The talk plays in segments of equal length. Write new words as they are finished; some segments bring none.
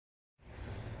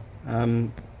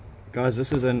Guys,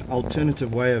 this is an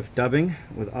alternative way of dubbing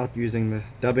without using the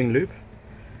dubbing loop.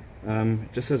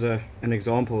 Just as an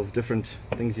example of different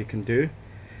things you can do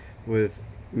with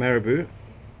Marabou.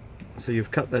 So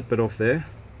you've cut that bit off there.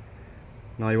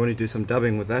 Now you want to do some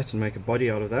dubbing with that and make a body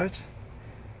out of that.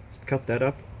 Cut that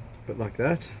up a bit like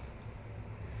that.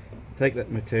 Take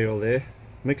that material there,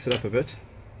 mix it up a bit.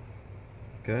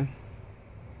 Okay.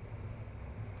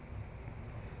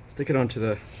 Stick it onto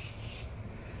the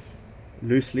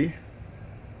loosely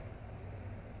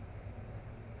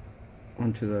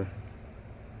onto the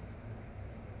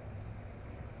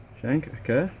shank,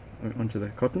 okay, onto the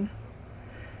cotton,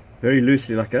 very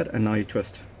loosely like that, and now you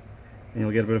twist, and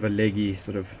you'll get a bit of a leggy,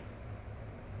 sort of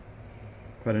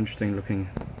quite interesting looking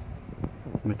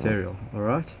material.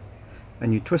 Alright,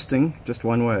 and you're twisting just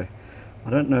one way. I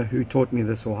don't know who taught me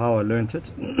this or how I learnt it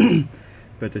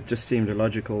but it just seemed a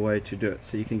logical way to do it,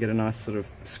 so you can get a nice sort of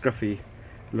scruffy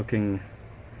looking,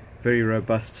 very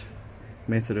robust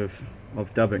method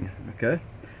of dubbing, okay,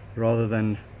 rather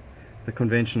than the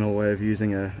conventional way of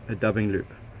using a dubbing loop.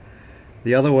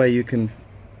 The other way you can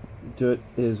do it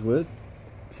is with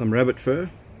some rabbit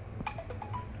fur.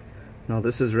 Now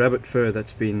this is rabbit fur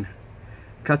that's been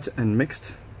cut and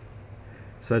mixed,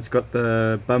 so it's got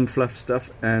the bum fluff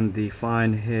stuff and the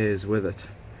fine hairs with it.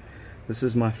 This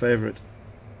is my favorite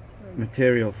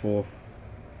material for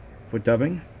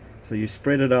dubbing. So you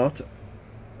spread it out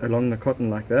along the cotton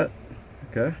like that,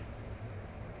 okay.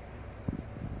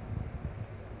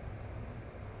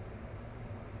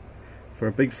 For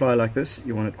a big fly like this,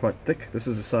 you want it quite thick. This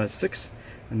is a size 6,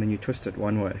 and then you twist it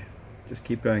one way. Just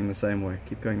keep going the same way,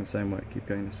 keep going the same way, keep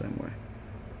going the same way.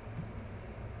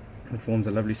 It forms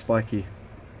a lovely spiky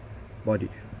body,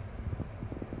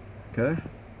 okay.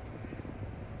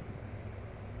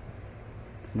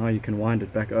 So now you can wind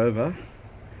it back over,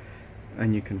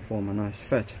 and you can form a nice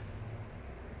fat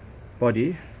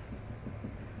body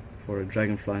for a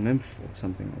dragonfly nymph or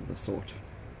something of the sort.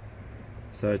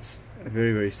 So it's a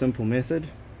very, very simple method.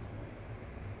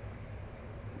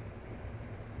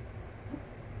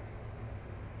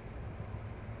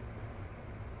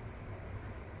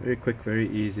 Very quick, very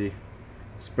easy.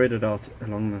 Spread it out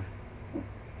along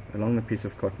the piece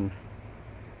of cotton,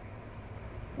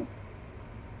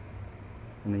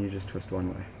 and then you just twist one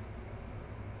way.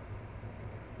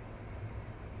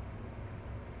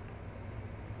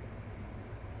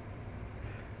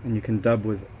 And you can dub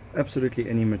with absolutely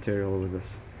any material with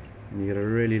this, and you get a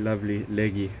really lovely,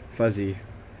 leggy, fuzzy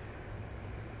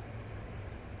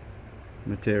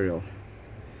material.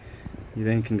 You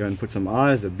then can go and put some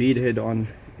eyes, a bead head on,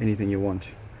 anything you want.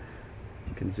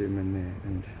 You can zoom in there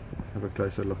and have a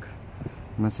closer look.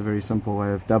 And that's a very simple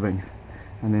way of dubbing.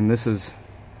 And then this is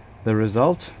the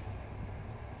result,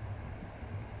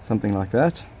 something like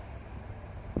that.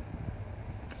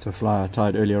 It's a fly I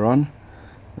tied earlier on,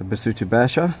 a Basutu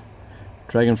basher,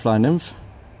 dragonfly nymph,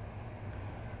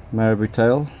 marabou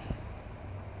tail,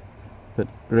 but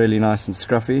really nice and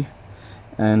scruffy,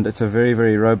 and it's a very,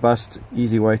 very robust,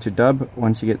 easy way to dub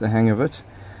once you get the hang of it.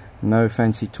 No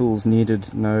fancy tools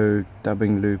needed, no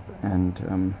dubbing loop,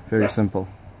 and very simple.